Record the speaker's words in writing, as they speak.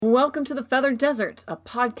Welcome to the Feathered Desert, a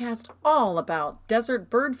podcast all about desert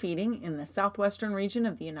bird feeding in the southwestern region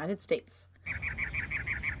of the United States.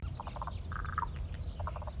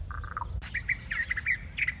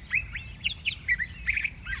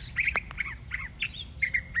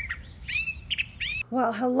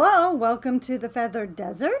 Well, hello, welcome to the Feathered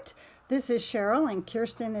Desert. This is Cheryl and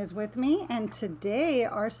Kirsten is with me, and today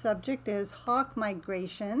our subject is hawk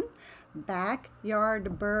migration,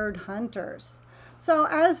 backyard bird hunters. So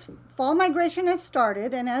as fall migration has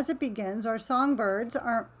started and as it begins, our songbirds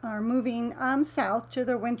are moving south to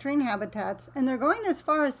their wintering habitats, and they're going as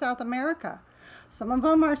far as South America. Some of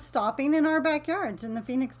them are stopping in our backyards in the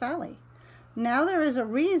Phoenix Valley. Now there is a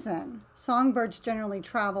reason songbirds generally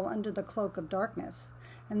travel under the cloak of darkness,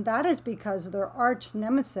 and that is because their arch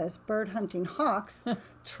nemesis, bird hunting hawks,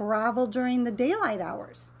 travel during the daylight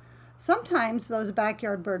hours. Sometimes those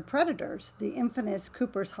backyard bird predators, the infamous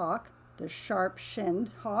Cooper's hawk, the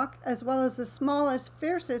sharp-shinned hawk, as well as the smallest,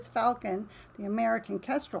 fiercest falcon, the American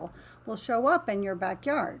kestrel, will show up in your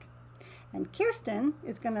backyard. And Kirsten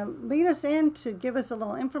is going to lead us in to give us a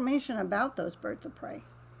little information about those birds of prey.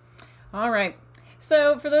 All right.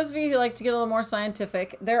 So for those of you who like to get a little more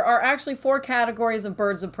scientific, there are actually 4 categories of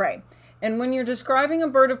birds of prey. And when you're describing a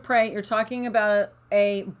bird of prey, you're talking about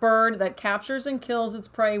a bird that captures and kills its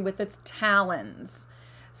prey with its talons.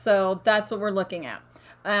 So that's what we're looking at.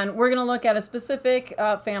 And we're going to look at a specific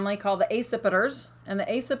family called the accipiters. And the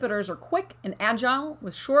accipiters are quick and agile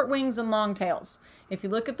with short wings and long tails. If you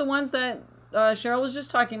look at the ones that Cheryl was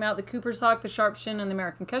just talking about, the Cooper's hawk, the sharp-shinned, and the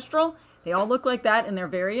American kestrel, they all look like that in their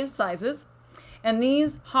various sizes. And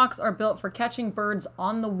these hawks are built for catching birds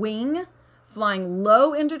on the wing, flying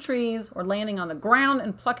low into trees, or landing on the ground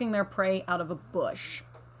and plucking their prey out of a bush.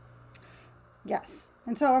 Yes.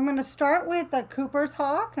 And so I'm going to start with the Cooper's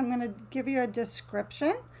hawk. I'm going to give you a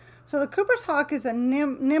description. So the Cooper's hawk is a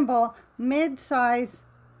nimble, mid-size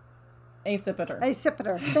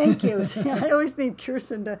Accipiter. Thank you. I always need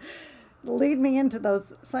Kirsten to lead me into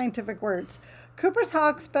those scientific words. Cooper's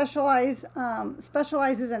hawk specializes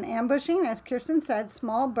in ambushing, as Kirsten said,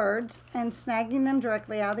 small birds and snagging them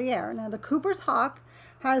directly out of the air. Now, the Cooper's hawk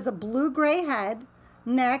has a blue-gray head,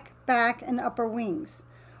 neck, back, and upper wings,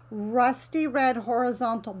 rusty red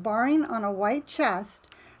horizontal barring on a white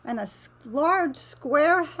chest, and a large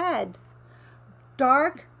square head,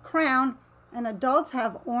 dark crown, and adults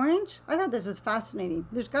have orange. I thought this was fascinating.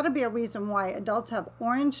 There's got to be a reason why adults have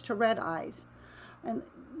orange to red eyes. And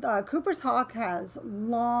the Cooper's hawk has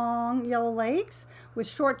long yellow legs with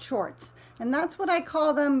short shorts. And that's what I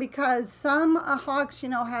call them because some hawks,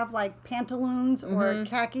 have like pantaloons or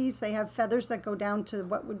khakis. They have feathers that go down to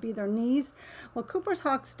what would be their knees. Well, Cooper's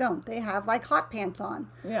hawks don't. They have like hot pants on.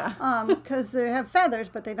 Yeah. Because they have feathers,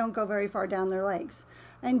 but they don't go very far down their legs.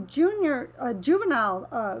 And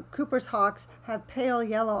juvenile Cooper's hawks have pale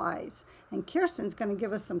yellow eyes. And Kirsten's going to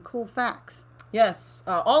give us some cool facts. Yes,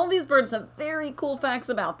 all of these birds have very cool facts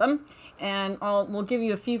about them, and we'll give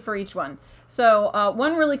you a few for each one. So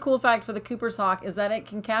one really cool fact for the Cooper's hawk is that it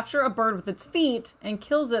can capture a bird with its feet and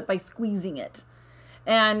kills it by squeezing it.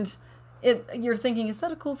 And you're thinking, is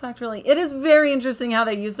that a cool fact really? It is very interesting how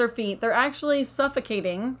they use their feet. They're actually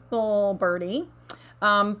suffocating the little birdie.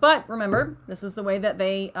 But remember, this is the way that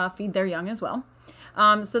they feed their young as well.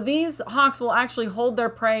 So these hawks will actually hold their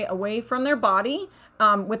prey away from their body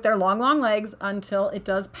with their long legs until it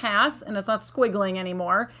does pass and it's not squiggling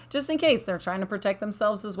anymore, just in case they're trying to protect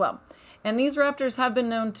themselves as well. And these raptors have been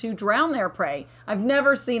known to drown their prey. I've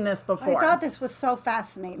never seen this before. I thought this was so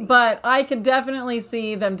fascinating. But I could definitely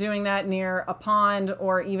see them doing that near a pond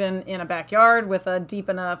or even in a backyard with a deep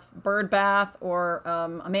enough bird bath or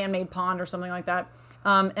a man-made pond or something like that.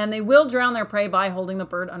 And they will drown their prey by holding the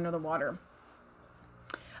bird under the water.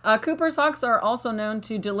 Cooper's hawks are also known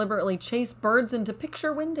to deliberately chase birds into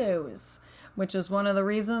picture windows, which is one of the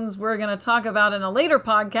reasons we're going to talk about in a later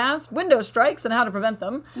podcast, window strikes and how to prevent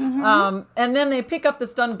them. And then they pick up the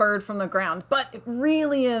stunned bird from the ground. But it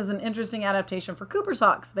really is an interesting adaptation for Cooper's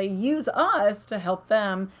hawks. They use us to help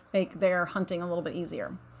them make their hunting a little bit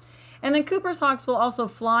easier. And then Cooper's hawks will also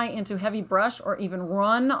fly into heavy brush or even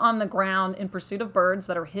run on the ground in pursuit of birds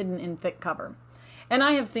that are hidden in thick cover. And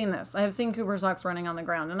I have seen this. I have seen Cooper's hawks running on the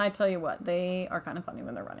ground. And I tell you what, they are kind of funny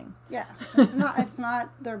when they're running. Yeah, it's not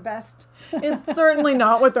their best. It's certainly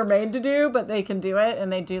not what they're made to do, but they can do it. And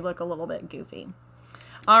they do look a little bit goofy.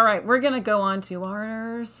 All right, we're going to go on to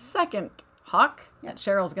our second hawk that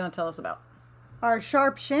Cheryl's going to tell us about. Our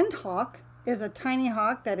sharp-shinned hawk is a tiny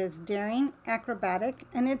hawk that is daring, acrobatic,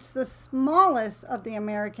 and it's the smallest of the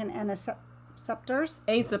American Accipiters.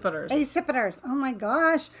 Oh my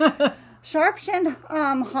gosh. Sharp-shinned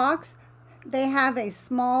hawks They have a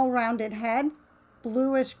small rounded head,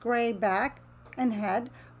 bluish gray back and head,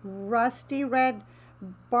 rusty red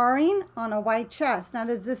barring on a white chest. Now,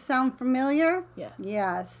 does this sound familiar? Yes.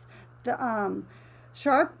 Yes. The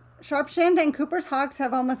sharp-shinned and Cooper's hawks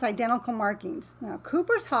have almost identical markings. Now,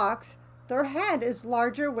 Cooper's hawks, their head is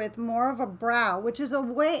larger with more of a brow, which is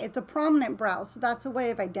it's a prominent brow. So that's a way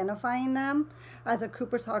of identifying them as a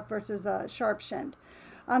Cooper's hawk versus a sharp-shinned.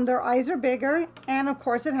 Their eyes are bigger, and of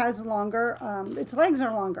course it has longer, its legs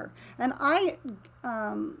are longer. And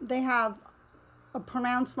they have a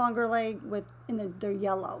pronounced longer leg they're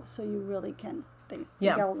yellow, so you really can, the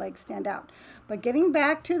yellow legs stand out. But getting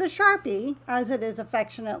back to the Sharpie, as it is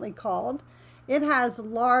affectionately called, it has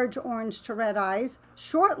large orange to red eyes,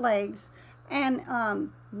 short legs,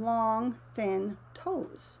 and long, thin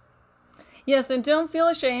toes. Yes, and don't feel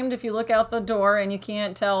ashamed if you look out the door and you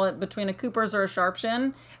can't tell it between a Cooper's or a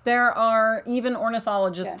Sharpshin. There are even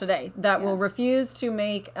ornithologists today that will refuse to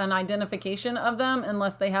make an identification of them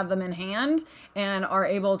unless they have them in hand and are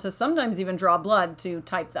able to sometimes even draw blood to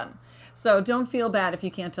type them. So don't feel bad if you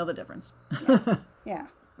can't tell the difference. Yeah.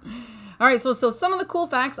 All right, so some of the cool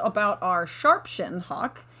facts about our Sharpshin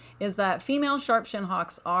hawk is that female Sharpshin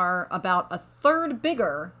hawks are about a third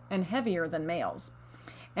bigger and heavier than males.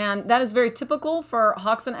 And that is very typical for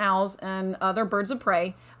hawks and owls and other birds of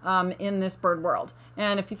prey in this bird world.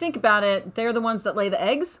 And if you think about it, they're the ones that lay the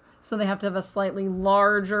eggs, so they have to have a slightly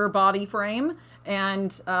larger body frame.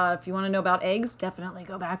 And if you want to know about eggs, definitely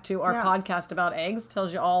go back to our podcast about eggs.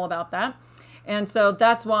 Tells you all about that. And so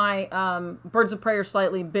that's why birds of prey are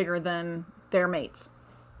slightly bigger than their mates,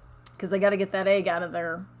 because they got to get that egg out of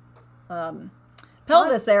their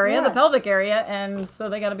pelvis area, the pelvic area, and so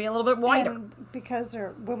they got to be a little bit wider. And because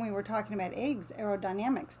when we were talking about eggs,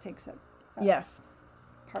 aerodynamics takes a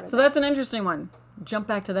part of so that's an interesting one. Jump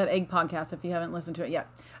back to that egg podcast if you haven't listened to it yet.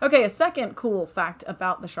 Okay, a second cool fact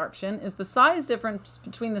about the Sharpshin is the size difference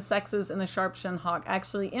between the sexes in the Sharpshin hawk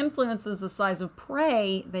actually influences the size of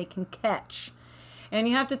prey they can catch. And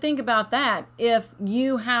you have to think about that. If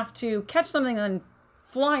you have to catch something and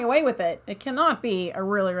fly away with it, it cannot be a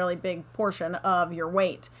really, really big portion of your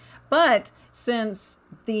weight. But since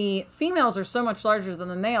the females are so much larger than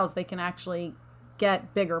the males, they can actually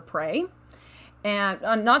get bigger prey. And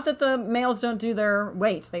not that the males don't do their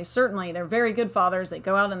weight. They're very good fathers. They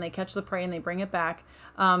go out and they catch the prey and they bring it back.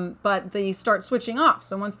 But they start switching off.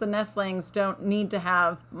 So once the nestlings don't need to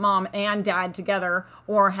have mom and dad together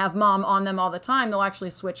or have mom on them all the time, they'll actually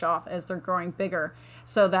switch off as they're growing bigger.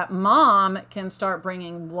 So that mom can start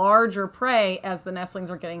bringing larger prey as the nestlings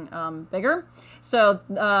are getting bigger. So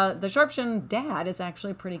the Sharpshin dad is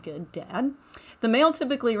actually a pretty good dad. The male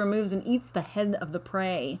typically removes and eats the head of the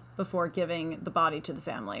prey before giving the body to the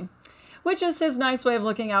family, which is his nice way of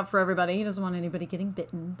looking out for everybody. He doesn't want anybody getting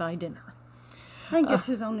bitten by dinner. And gets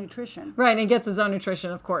his own nutrition. Right, and gets his own nutrition,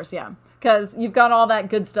 of course, yeah. Because you've got all that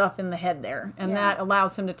good stuff in the head there, and that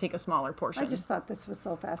allows him to take a smaller portion. I just thought this was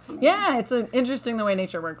so fascinating. Yeah, it's interesting the way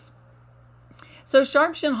nature works. So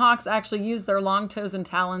Sharpshin hawks actually use their long toes and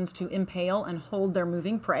talons to impale and hold their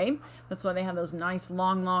moving prey. That's why they have those nice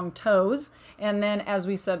long toes. And then, as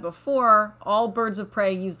we said before, all birds of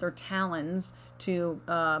prey use their talons to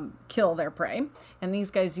kill their prey. And these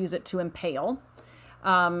guys use it to impale.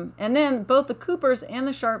 And then both the Coopers and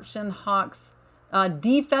the Sharpshin hawks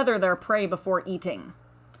defeather their prey before eating.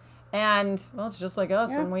 And, well, it's just like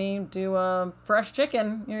us when we do a fresh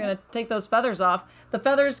chicken. You're going to take those feathers off. The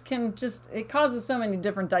feathers it causes so many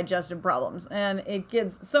different digestive problems. And it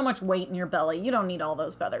gives so much weight in your belly. You don't need all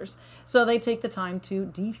those feathers. So they take the time to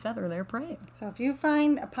defeather their prey. So if you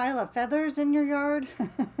find a pile of feathers in your yard...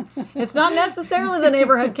 It's not necessarily the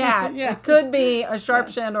neighborhood cat. It could be a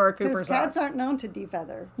Sharpshin or a Cooper's hawk. Cats aren't known to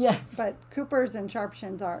defeather. Yes. But Coopers and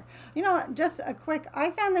Sharpshins are. You know, just a quick...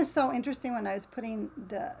 I found this so interesting when I was putting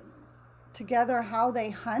together how they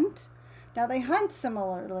hunt. Now they hunt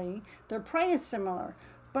similarly, their prey is similar,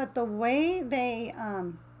 but the way they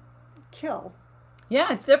kill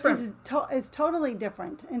it's different. Is totally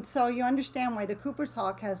different. And so you understand why the Cooper's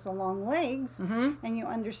hawk has the long legs, and you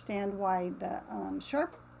understand why the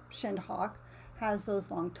sharp-shinned hawk has those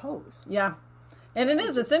long toes. Yeah. And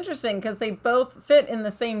it's interesting because they both fit in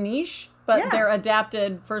the same niche, but they're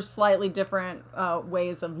adapted for slightly different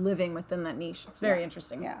ways of living within that niche. It's very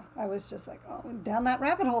interesting. Yeah, I was just like, down that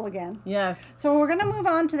rabbit hole again. Yes. So we're going to move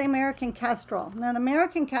on to the American kestrel. Now, the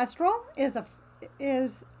American kestrel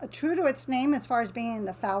is true to its name as far as being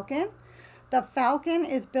the falcon. The falcon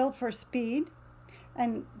is built for speed,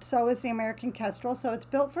 and so is the American kestrel. So it's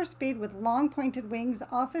built for speed with long pointed wings,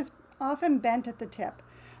 often bent at the tip.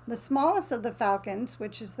 The smallest of the falcons,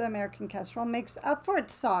 which is the American kestrel, makes up for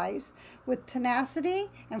its size with tenacity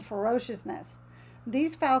and ferociousness.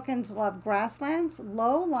 These falcons love grasslands,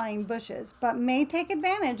 low-lying bushes, but may take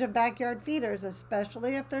advantage of backyard feeders,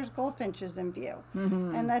 especially if there's goldfinches in view.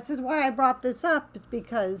 And this is why I brought this up, is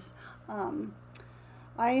because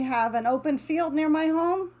I have an open field near my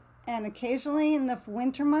home, and occasionally in the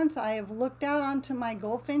winter months I have looked out onto my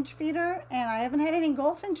goldfinch feeder, and I haven't had any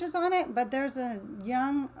goldfinches on it, but there's a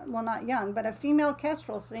not young, but a female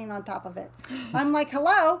kestrel sitting on top of it. I'm like,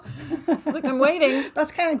 hello. It's like, I'm waiting.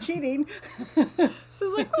 That's kind of cheating.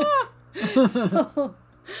 She's like, ah.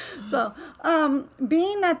 So,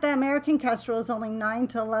 being that the American kestrel is only 9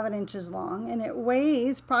 to 11 inches long, and it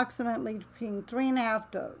weighs approximately between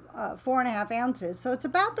 3.5 to 4.5 ounces, so it's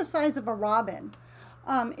about the size of a robin.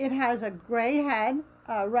 It has a gray head,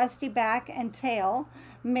 rusty back, and tail.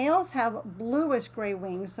 Males have bluish gray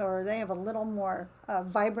wings, or they have a little more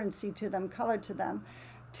vibrancy to them, color to them.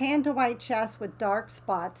 Tan to white chest with dark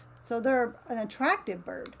spots, so they're an attractive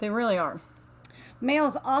bird. They really are.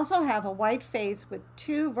 Males also have a white face with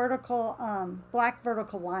two vertical, black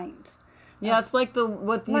vertical lines. Yeah, it's like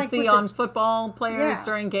what you see on football players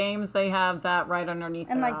during games. They have that right underneath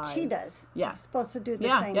their eyes. And like cheetahs. Yeah. It's supposed to do the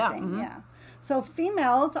same thing. Mm-hmm. Yeah. So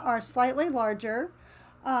females are slightly larger,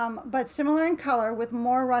 but similar in color with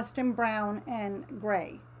more rust and brown and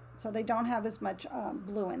gray. So they don't have as much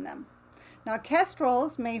blue in them. Now,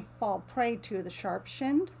 kestrels may fall prey to the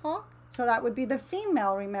sharp-shinned hawk. So that would be the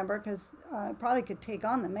female, remember, because it probably could take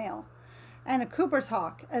on the male. And a Cooper's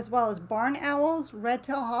hawk, as well as barn owls,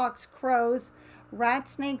 red-tailed hawks, crows, rat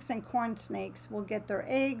snakes, and corn snakes will get their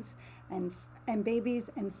eggs, and babies,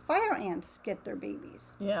 and fire ants get their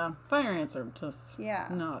babies. Yeah, fire ants are just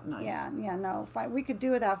not nice. Yeah, no. We could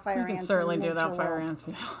do without fire ants. We could certainly do without fire ants.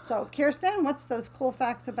 Yeah. So, Kirsten, what's those cool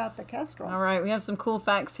facts about the kestrel? All right, we have some cool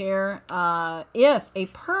facts here. If a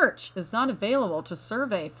perch is not available to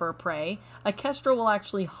survey for prey, a kestrel will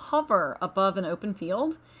actually hover above an open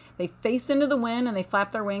field. They face into the wind and they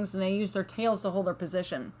flap their wings and they use their tails to hold their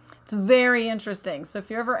position. It's very interesting. So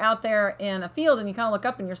if you're ever out there in a field and you kind of look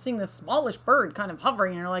up and you're seeing this smallish bird kind of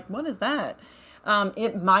hovering and you're like, what is that?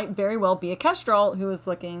 It might very well be a kestrel who is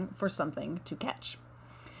looking for something to catch.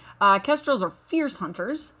 Kestrels are fierce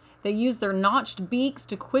hunters. They use their notched beaks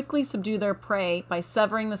to quickly subdue their prey by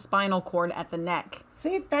severing the spinal cord at the neck.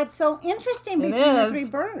 See, that's so interesting between the three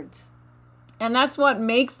birds. And that's what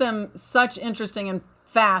makes them such interesting and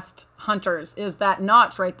fast hunters, is that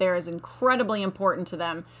notch right there is incredibly important to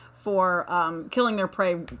them for killing their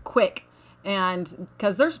prey quick. And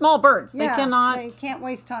because they're small birds, they can't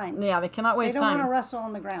waste time. Yeah, they cannot waste time. They don't want to wrestle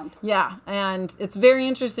on the ground. Yeah, and it's very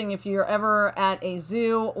interesting if you're ever at a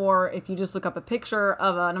zoo or if you just look up a picture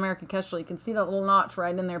of an American kestrel, you can see that little notch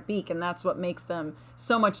right in their beak, and that's what makes them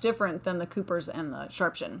so much different than the Coopers and the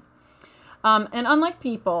Sharpshin. And unlike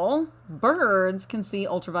people, birds can see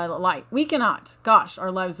ultraviolet light. We cannot. Gosh, our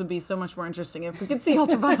lives would be so much more interesting if we could see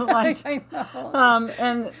ultraviolet light. I know.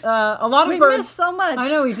 And a lot of birds... We miss so much. I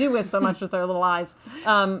know, we do miss so much with our little eyes.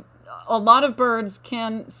 A lot of birds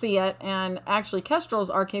can see it, and actually kestrels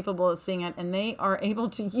are capable of seeing it, and they are able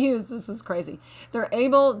to use, this is crazy, they're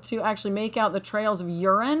able to actually make out the trails of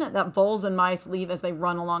urine that voles and mice leave as they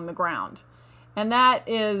run along the ground. And that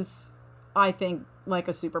is, I think, like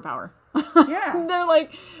a superpower. Yeah.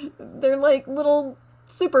 They're like little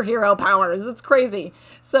superhero powers. It's crazy.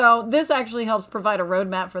 So this actually helps provide a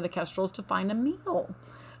roadmap for the kestrels to find a meal.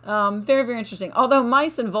 Very, very interesting. Although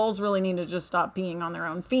mice and voles really need to just stop peeing on their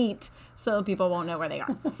own feet so people won't know where they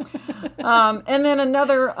are. And then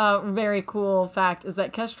another very cool fact is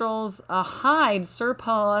that kestrels hide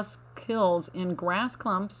surplus kills in grass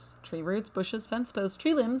clumps, tree roots, bushes, fence posts,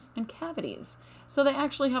 tree limbs, and cavities. So they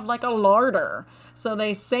actually have like a larder. So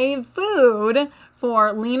they save food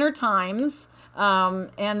for leaner times,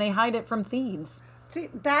 and they hide it from thieves. See,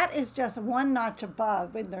 that is just one notch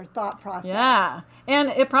above in their thought process. Yeah. And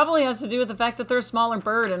it probably has to do with the fact that they're a smaller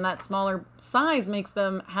bird, and that smaller size makes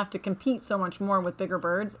them have to compete so much more with bigger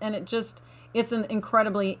birds. And it's an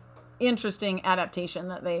incredibly interesting adaptation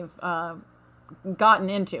that they've gotten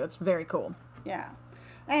into. It's very cool. Yeah.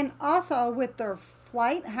 And also with their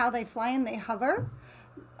flight, how they fly and they hover,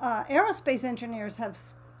 aerospace engineers have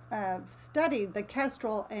studied the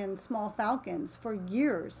kestrel and small falcons for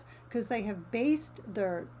years because they have based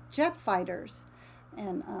their jet fighters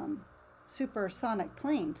and supersonic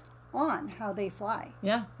planes on how they fly.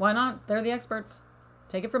 Yeah, why not? They're the experts.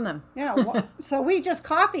 Take it from them. Yeah, so we just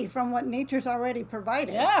copy from what nature's already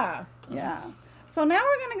provided. Yeah. Yeah. So now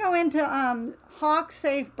we're going to go into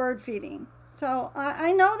hawk-safe bird feeding. So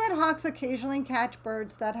I know that hawks occasionally catch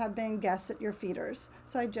birds that have been guests at your feeders.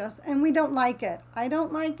 And we don't like it. I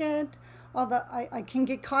don't like it. Although I can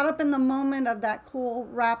get caught up in the moment of that cool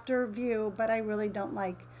raptor view, but I really don't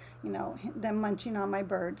like, them munching on my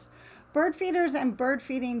birds. Bird feeders and bird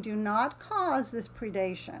feeding do not cause this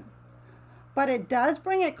predation, but it does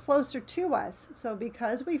bring it closer to us. So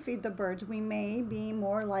because we feed the birds, we may be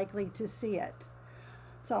more likely to see it.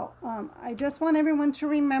 So I just want everyone to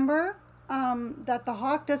remember that the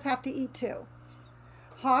hawk does have to eat too.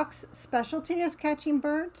 Hawk's specialty is catching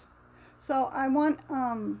birds. So I want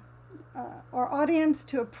our audience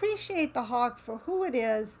to appreciate the hawk for who it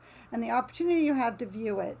is and the opportunity you have to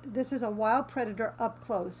view it. This is a wild predator up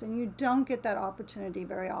close, and you don't get that opportunity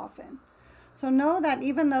very often. So know that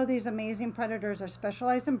even though these amazing predators are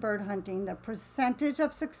specialized in bird hunting, the percentage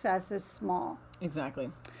of success is small. Exactly.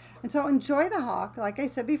 And so enjoy the hawk, like I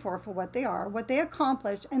said before, for what they are, what they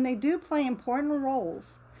accomplish, and they do play important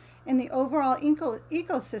roles in the overall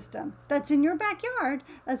ecosystem that's in your backyard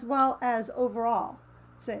as well as overall.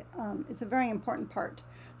 It's a very important part.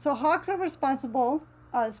 So hawks are responsible,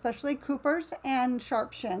 especially Coopers and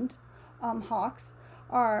sharp-shinned hawks,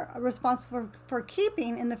 are responsible for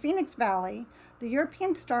keeping in the Phoenix Valley the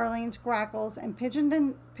European starlings, grackles, and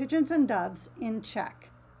pigeons and doves in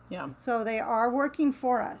check. Yeah. So they are working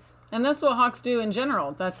for us. And that's what hawks do in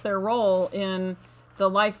general. That's their role in the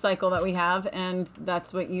life cycle that we have, and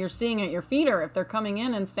that's what you're seeing at your feeder. If they're coming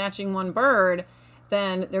in and snatching one bird,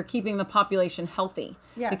 then they're keeping the population healthy.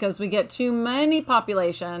 Yes. Because we get too many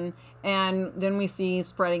population, and then we see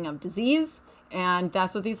spreading of disease, and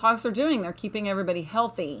that's what these hawks are doing. They're keeping everybody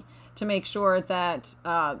healthy to make sure that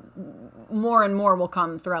more and more will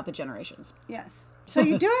come throughout the generations. Yes. So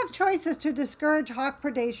you do have choices to discourage hawk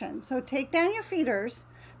predation. So take down your feeders.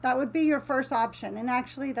 That would be your first option. And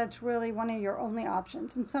actually, that's really one of your only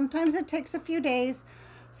options. And sometimes it takes a few days.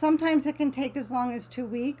 Sometimes it can take as long as 2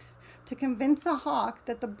 weeks to convince a hawk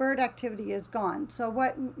that the bird activity is gone. So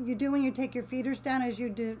what you do when you take your feeders down is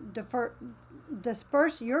you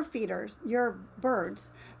disperse your feeders, your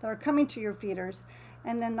birds that are coming to your feeders.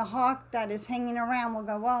 And then the hawk that is hanging around will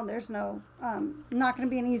go, well, there's not going to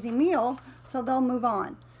be an easy meal, so they'll move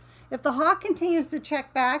on. If the hawk continues to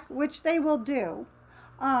check back, which they will do,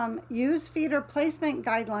 use feeder placement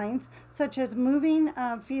guidelines, such as moving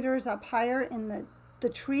feeders up higher in the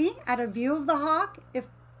tree out of view of the hawk, if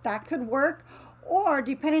that could work. Or,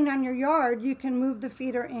 depending on your yard, you can move the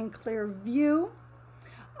feeder in clear view,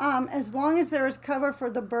 as long as there is cover for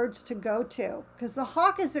the birds to go to, because the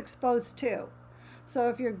hawk is exposed too. So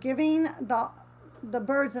if you're giving the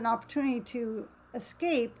birds an opportunity to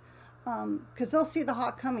escape, because they'll see the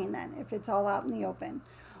hawk coming then if it's all out in the open.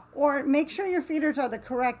 Or make sure your feeders are the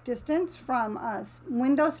correct distance from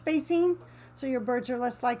window spacing, so your birds are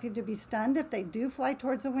less likely to be stunned if they do fly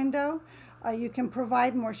towards a window. You can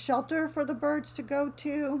provide more shelter for the birds to go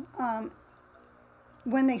to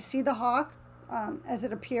when they see the hawk as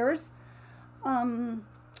it appears.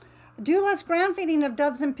 Do less ground feeding of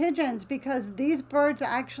doves and pigeons, because these birds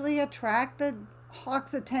actually attract the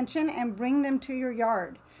hawk's attention and bring them to your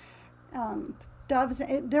yard.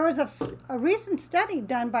 There was a recent study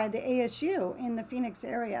done by the ASU in the Phoenix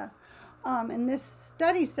area. And this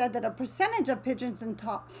study said that a percentage of pigeons and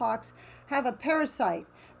hawks have a parasite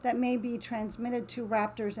that may be transmitted to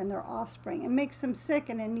raptors and their offspring and makes them sick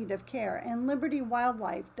and in need of care. And Liberty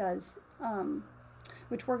Wildlife does,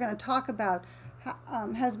 which we're going to talk about,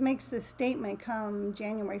 makes this statement come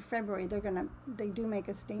January, February. They do make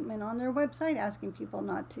a statement on their website asking people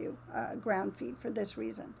not to ground feed for this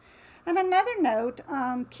reason. And another note,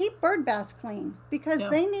 keep bird baths clean, because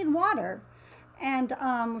they need water. And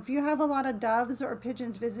if you have a lot of doves or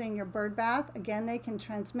pigeons visiting your bird bath, again, they can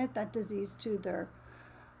transmit that disease to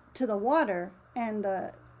the water, and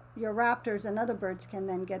your raptors and other birds can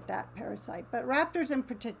then get that parasite. But raptors in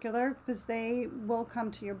particular, because they will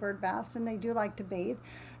come to your bird baths and they do like to bathe,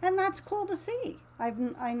 and that's cool to see. I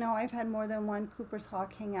know I've had more than one Cooper's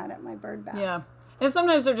hawk hang out at my bird bath. Yeah, and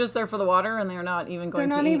sometimes they're just there for the water, and they're not even going.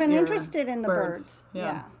 They're not even interested in the birds.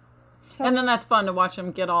 Yeah. So, and then that's fun to watch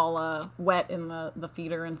them get all wet in the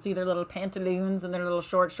feeder and see their little pantaloons and their little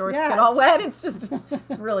shorts get all wet.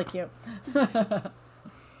 It's really cute.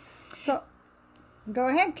 So, go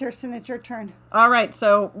ahead, Kirsten. It's your turn. All right.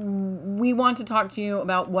 So we want to talk to you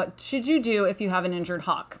about what should you do if you have an injured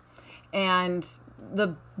hawk. And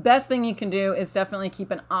the best thing you can do is definitely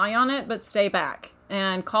keep an eye on it, but stay back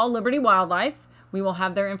and call Liberty Wildlife. We will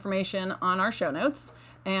have their information on our show notes.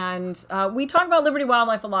 And we talk about Liberty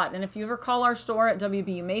Wildlife a lot. And if you ever call our store at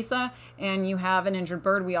WBU Mesa and you have an injured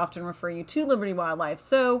bird, we often refer you to Liberty Wildlife.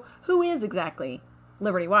 So who is exactly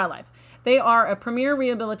Liberty Wildlife. They are a premier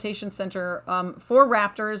rehabilitation center for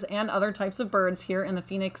raptors and other types of birds here in the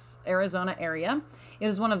Phoenix, Arizona area. It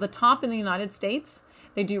is one of the top in the United States.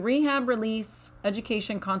 They do rehab, release,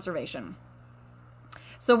 education, conservation.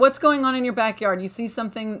 So what's going on in your backyard? You see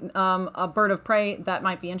something, a bird of prey that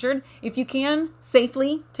might be injured. If you can,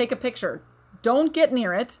 safely take a picture. Don't get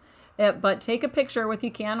near it, but take a picture with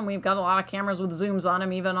you can. We've got a lot of cameras with zooms on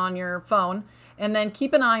them, even on your phone. And then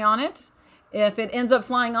keep an eye on it. If it ends up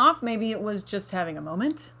flying off, maybe it was just having a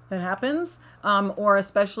moment. That happens. Or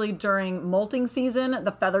especially during molting season,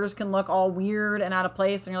 the feathers can look all weird and out of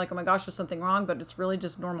place. And you're like, oh my gosh, there's something wrong. But it's really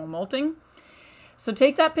just normal molting. So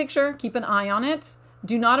take that picture. Keep an eye on it.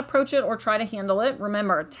 Do not approach it or try to handle it.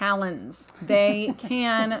 Remember, talons. They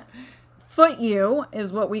can foot you,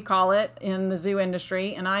 is what we call it in the zoo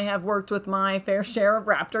industry. And I have worked with my fair share of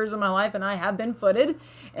raptors in my life, and I have been footed.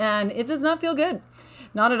 And it does not feel good.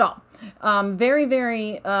 Not at all. Very,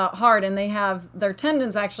 very hard. And they have their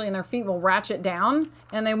tendons actually in their feet will ratchet down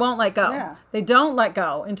and they won't let go. Yeah. They don't let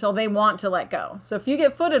go until they want to let go. So if you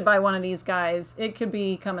get footed by one of these guys, it could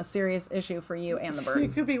become a serious issue for you and the bird. You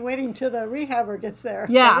could be waiting till the rehabber gets there.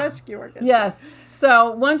 Yeah. The rescuer gets Yes. there.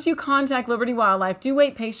 So once you contact Liberty Wildlife, do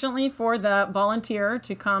wait patiently for the volunteer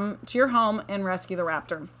to come to your home and rescue the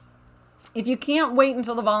raptor. If you can't wait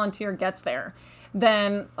until the volunteer gets there,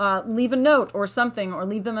 then leave a note or something, or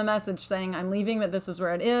leave them a message saying, I'm leaving, but this is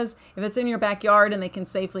where it is. If it's in your backyard and they can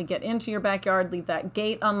safely get into your backyard, leave that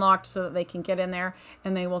gate unlocked so that they can get in there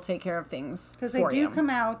and they will take care of things for you. Because they do come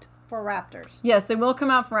out for raptors. Yes, they will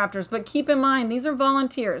come out for raptors, but keep in mind, these are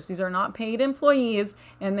volunteers. These are not paid employees,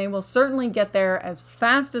 and they will certainly get there as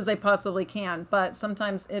fast as they possibly can, but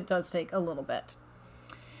sometimes it does take a little bit.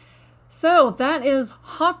 So that is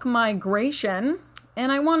hawk migration. And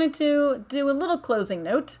I wanted to do a little closing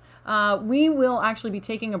note. We will actually be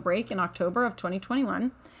taking a break in October of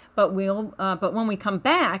 2021, but when we come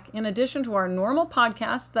back, in addition to our normal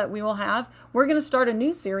podcast that we will have, we're going to start a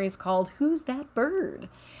new series called Who's That Bird?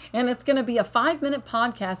 And it's going to be a 5-minute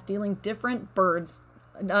podcast detailing different birds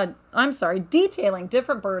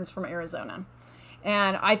from Arizona.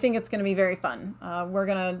 And I think it's going to be very fun. We're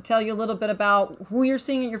going to tell you a little bit about who you're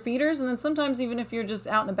seeing at your feeders. And then sometimes even if you're just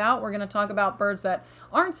out and about, we're going to talk about birds that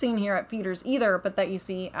aren't seen here at feeders either, but that you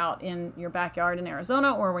see out in your backyard in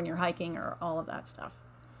Arizona or when you're hiking or all of that stuff.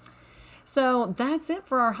 So that's it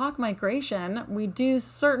for our hawk migration. We do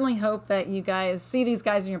certainly hope that you guys see these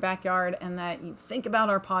guys in your backyard and that you think about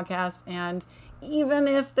our podcast. And even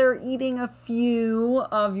if they're eating a few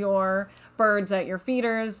of your birds at your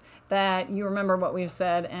feeders, that you remember what we've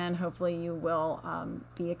said, and hopefully you will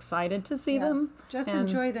be excited to see them. Just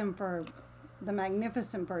enjoy them for the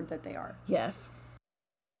magnificent bird that they are. Yes.